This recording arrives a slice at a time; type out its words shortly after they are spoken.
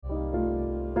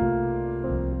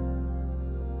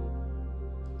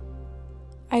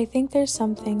I think there's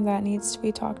something that needs to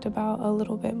be talked about a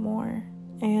little bit more,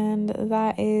 and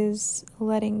that is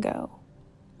letting go.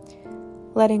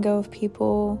 Letting go of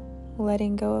people,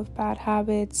 letting go of bad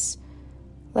habits,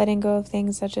 letting go of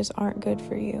things that just aren't good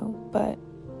for you. But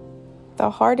the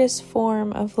hardest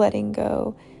form of letting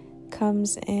go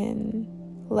comes in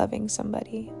loving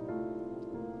somebody.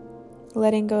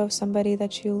 Letting go of somebody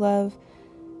that you love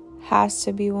has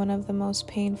to be one of the most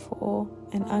painful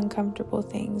and uncomfortable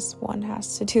things one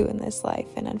has to do in this life.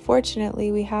 And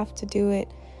unfortunately, we have to do it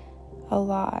a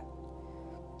lot.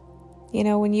 You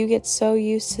know, when you get so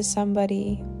used to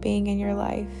somebody being in your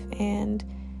life and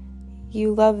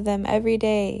you love them every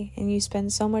day and you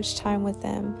spend so much time with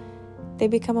them, they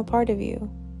become a part of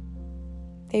you.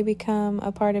 They become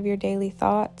a part of your daily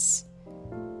thoughts.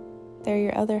 They're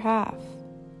your other half.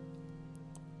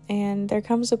 And there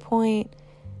comes a point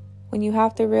when you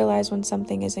have to realize when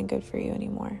something isn't good for you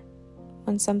anymore,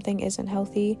 when something isn't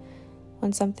healthy,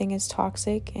 when something is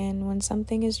toxic, and when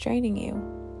something is draining you.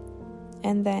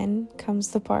 And then comes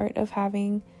the part of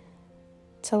having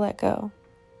to let go.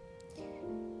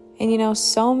 And you know,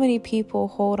 so many people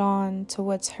hold on to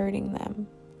what's hurting them,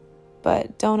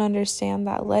 but don't understand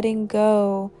that letting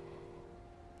go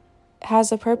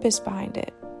has a purpose behind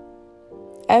it.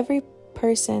 Every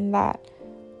person that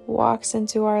walks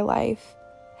into our life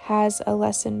has a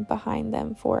lesson behind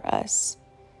them for us.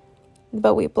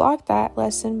 But we block that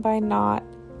lesson by not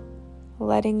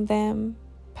letting them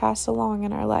pass along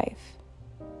in our life.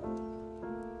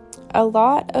 A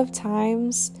lot of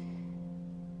times,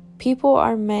 people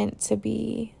are meant to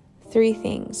be 3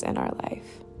 things in our life.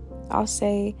 I'll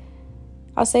say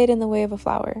it in the way of a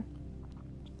flower.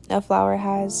 A flower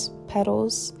has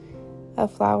petals. A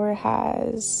flower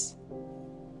has,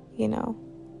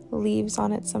 leaves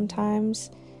on it sometimes.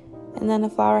 And then a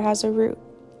flower has a root,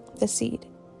 the seed.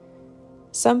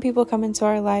 Some people come into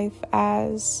our life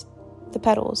as the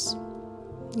petals.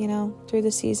 Through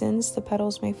the seasons, the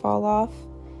petals may fall off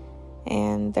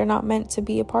and they're not meant to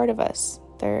be a part of us.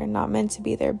 They're not meant to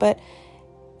be there, but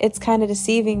it's kind of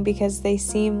deceiving because they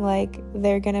seem like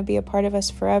they're going to be a part of us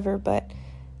forever, but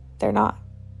they're not.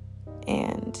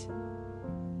 And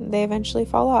they eventually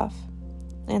fall off.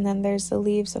 And then there's the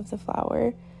leaves of the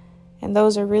flower. And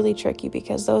those are really tricky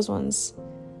because those ones,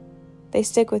 they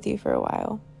stick with you for a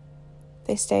while.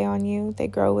 They stay on you, they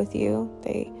grow with you,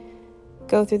 they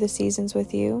go through the seasons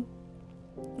with you,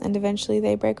 and eventually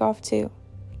they break off too.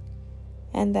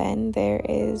 And then there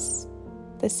is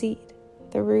the seed,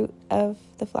 the root of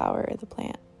the flower or the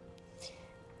plant.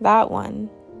 That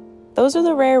one, those are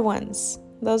the rare ones.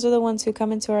 Those are the ones who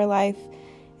come into our life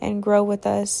and grow with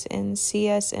us and see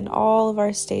us in all of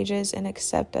our stages and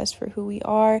accept us for who we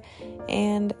are,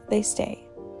 and they stay.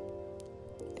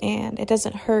 And it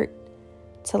doesn't hurt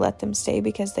to let them stay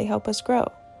because they help us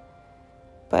grow.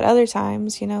 But other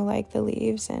times, like the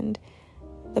leaves and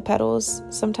the petals,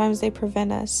 sometimes they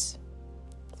prevent us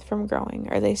from growing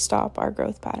or they stop our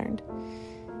growth pattern.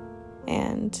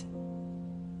 And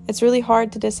it's really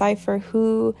hard to decipher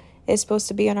who is supposed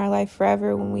to be in our life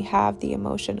forever when we have the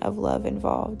emotion of love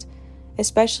involved,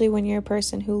 especially when you're a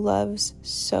person who loves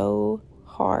so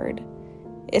hard,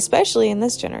 especially in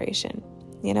this generation.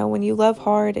 When you love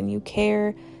hard and you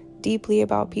care deeply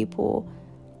about people,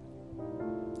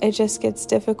 it just gets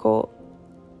difficult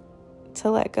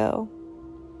to let go.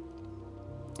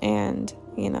 And,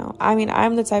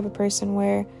 I'm the type of person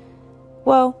where,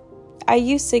 I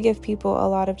used to give people a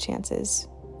lot of chances.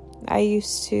 I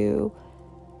used to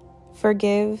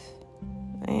forgive,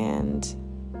 and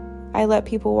I let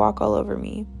people walk all over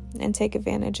me and take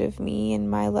advantage of me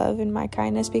and my love and my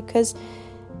kindness because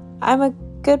I'm a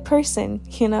good person,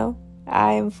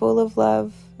 I am full of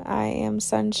love. I am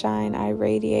sunshine. I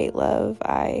radiate love.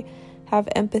 I have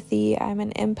empathy. I'm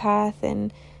an empath,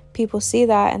 and people see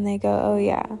that and they go, oh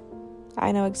yeah,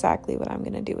 I know exactly what I'm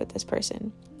going to do with this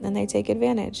person. And they take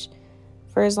advantage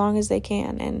for as long as they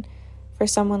can. And for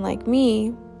someone like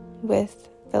me, with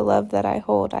the love that I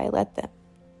hold, I let them.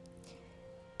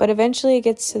 But eventually it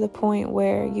gets to the point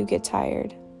where you get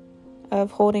tired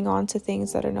of holding on to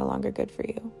things that are no longer good for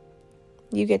you.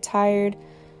 You get tired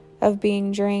of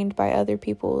being drained by other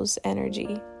people's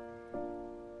energy.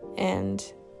 And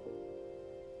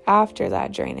after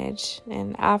that drainage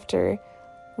and after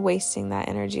wasting that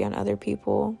energy on other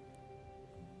people,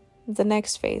 the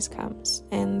next phase comes.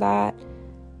 And that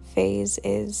phase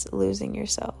is losing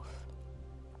yourself.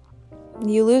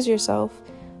 You lose yourself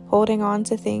holding on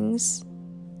to things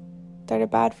that are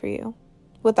bad for you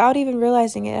without even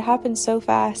realizing it. It happens so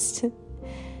fast.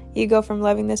 You go from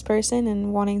loving this person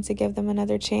and wanting to give them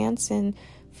another chance and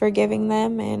forgiving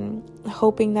them and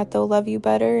hoping that they'll love you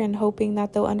better and hoping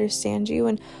that they'll understand you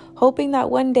and hoping that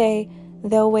one day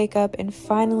they'll wake up and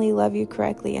finally love you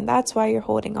correctly. And that's why you're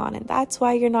holding on and that's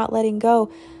why you're not letting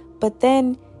go. But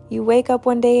then you wake up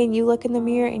one day and you look in the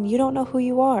mirror and you don't know who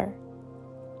you are.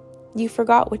 You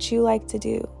forgot what you like to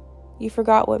do. You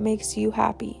forgot what makes you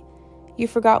happy. You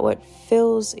forgot what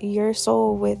fills your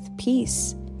soul with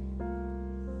peace.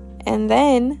 And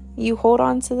then you hold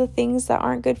on to the things that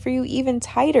aren't good for you even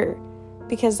tighter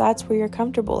because that's where you're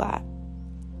comfortable at.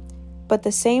 But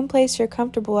the same place you're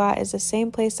comfortable at is the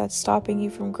same place that's stopping you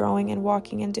from growing and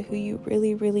walking into who you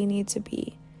really, really need to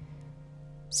be.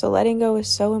 So letting go is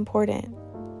so important.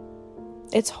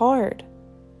 It's hard.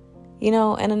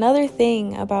 And another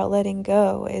thing about letting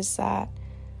go is that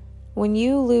when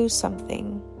you lose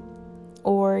something,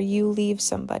 or you leave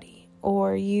somebody,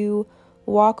 or you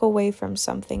walk away from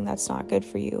something that's not good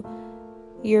for you,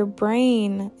 your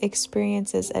brain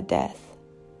experiences a death.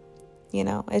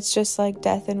 It's just like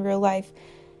death in real life.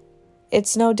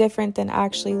 It's no different than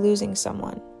actually losing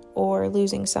someone or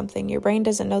losing something. Your brain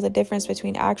doesn't know the difference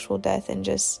between actual death and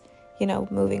just,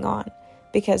 moving on,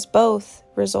 because both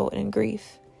result in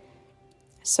grief.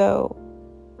 So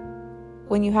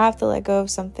when you have to let go of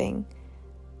something,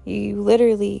 you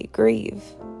literally grieve.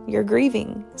 You're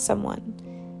grieving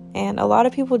someone. And a lot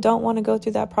of people don't want to go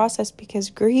through that process because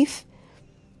grief,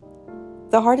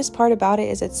 the hardest part about it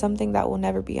is it's something that will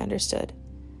never be understood.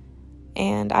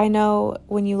 And I know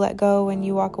when you let go and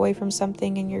you walk away from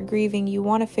something and you're grieving, you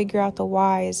want to figure out the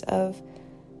whys of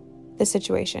the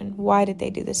situation. Why did they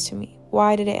do this to me?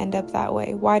 Why did it end up that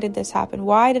way? Why did this happen?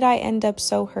 Why did I end up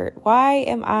so hurt? Why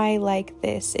am I like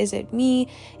this? Is it me?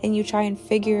 And you try and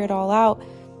figure it all out,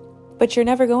 but you're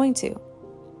never going to.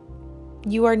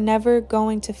 You are never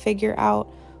going to figure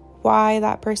out why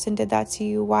that person did that to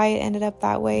you, why it ended up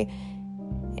that way.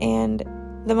 And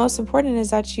the most important is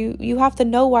that you have to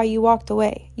know why you walked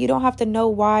away. You don't have to know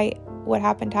why what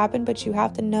happened, but you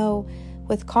have to know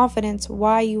with confidence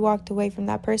why you walked away from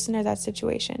that person or that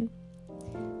situation.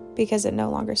 Because it no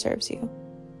longer serves you.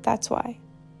 That's why.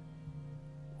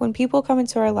 When people come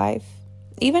into our life,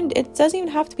 it doesn't even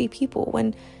have to be people.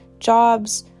 When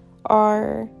jobs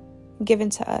are given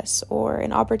to us or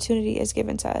an opportunity is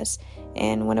given to us,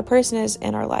 and when a person is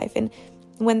in our life, and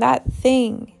when that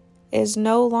thing is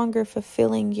no longer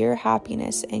fulfilling your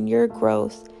happiness and your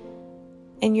growth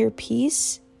and your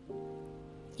peace,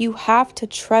 you have to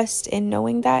trust in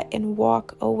knowing that and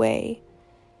walk away.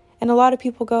 And a lot of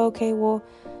people go, okay, well,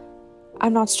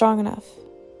 I'm not strong enough.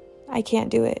 I can't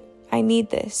do it. I need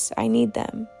this. I need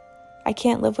them. I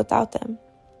can't live without them.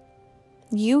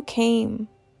 You came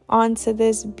onto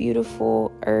this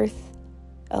beautiful earth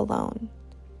alone,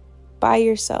 by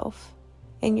yourself,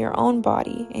 in your own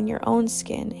body, in your own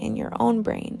skin, in your own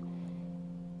brain.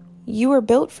 You were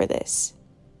built for this.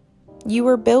 You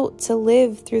were built to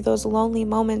live through those lonely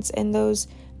moments and those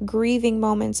grieving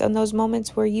moments and those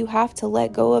moments where you have to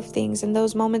let go of things and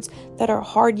those moments that are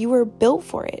hard. You were built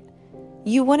for it.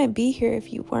 You wouldn't be here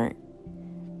if you weren't.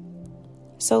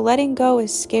 So letting go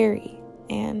is scary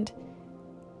and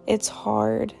it's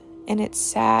hard and it's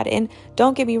sad. And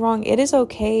don't get me wrong, it is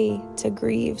okay to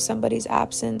grieve somebody's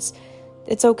absence.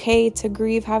 It's okay to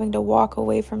grieve having to walk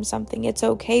away from something. It's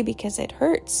okay because it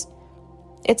hurts.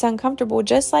 It's uncomfortable.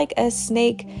 Just like a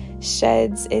snake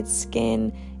sheds its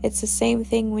skin, it's the same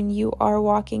thing when you are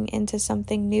walking into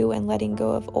something new and letting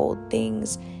go of old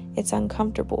things. It's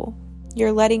uncomfortable.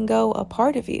 You're letting go a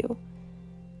part of you.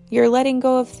 You're letting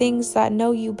go of things that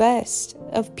know you best,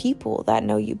 of people that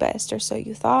know you best, or so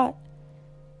you thought.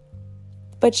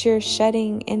 But you're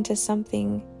shedding into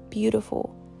something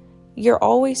beautiful. You're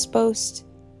always supposed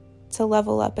to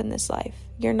level up in this life.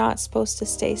 You're not supposed to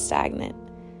stay stagnant.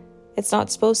 It's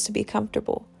not supposed to be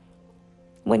comfortable.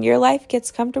 When your life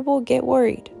gets comfortable, get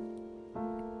worried.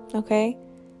 Okay?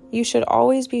 You should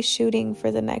always be shooting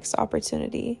for the next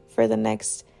opportunity, for the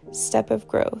next step of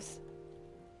growth.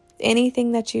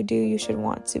 Anything that you do, you should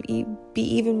want to be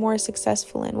even more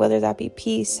successful in, whether that be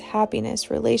peace,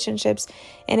 happiness, relationships.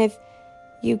 And if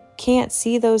you can't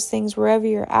see those things wherever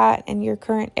you're at in your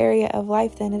current area of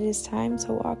life, then it is time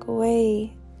to walk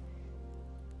away.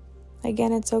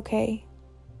 Again, it's okay.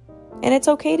 And it's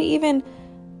okay to even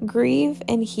grieve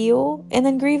and heal and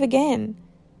then grieve again.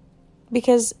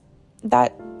 Because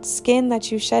that skin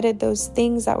that you shedded, those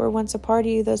things that were once a part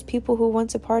of you, those people who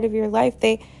once a part of your life,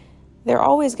 they're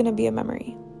always going to be a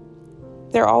memory.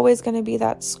 They're always going to be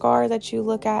that scar that you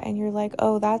look at and you're like,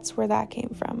 oh, that's where that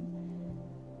came from.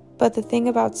 But the thing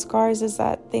about scars is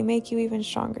that they make you even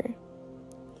stronger.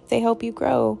 They help you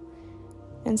grow.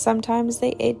 And sometimes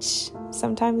they itch,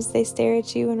 sometimes they stare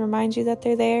at you and remind you that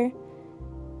they're there,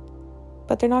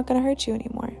 but they're not going to hurt you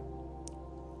anymore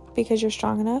because you're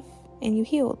strong enough and you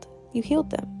healed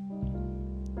them.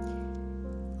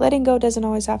 Letting go doesn't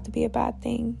always have to be a bad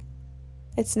thing.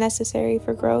 It's necessary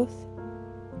for growth.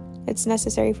 It's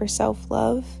necessary for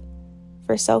self-love,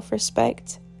 for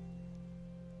self-respect.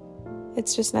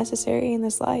 It's just necessary in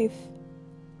this life.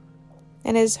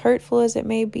 And as hurtful as it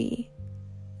may be,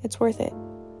 it's worth it.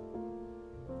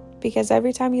 Because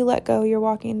every time you let go, you're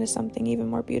walking into something even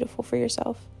more beautiful for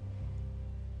yourself.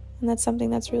 And that's something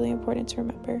that's really important to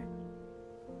remember.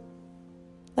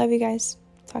 Love you guys.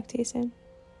 Talk to you soon.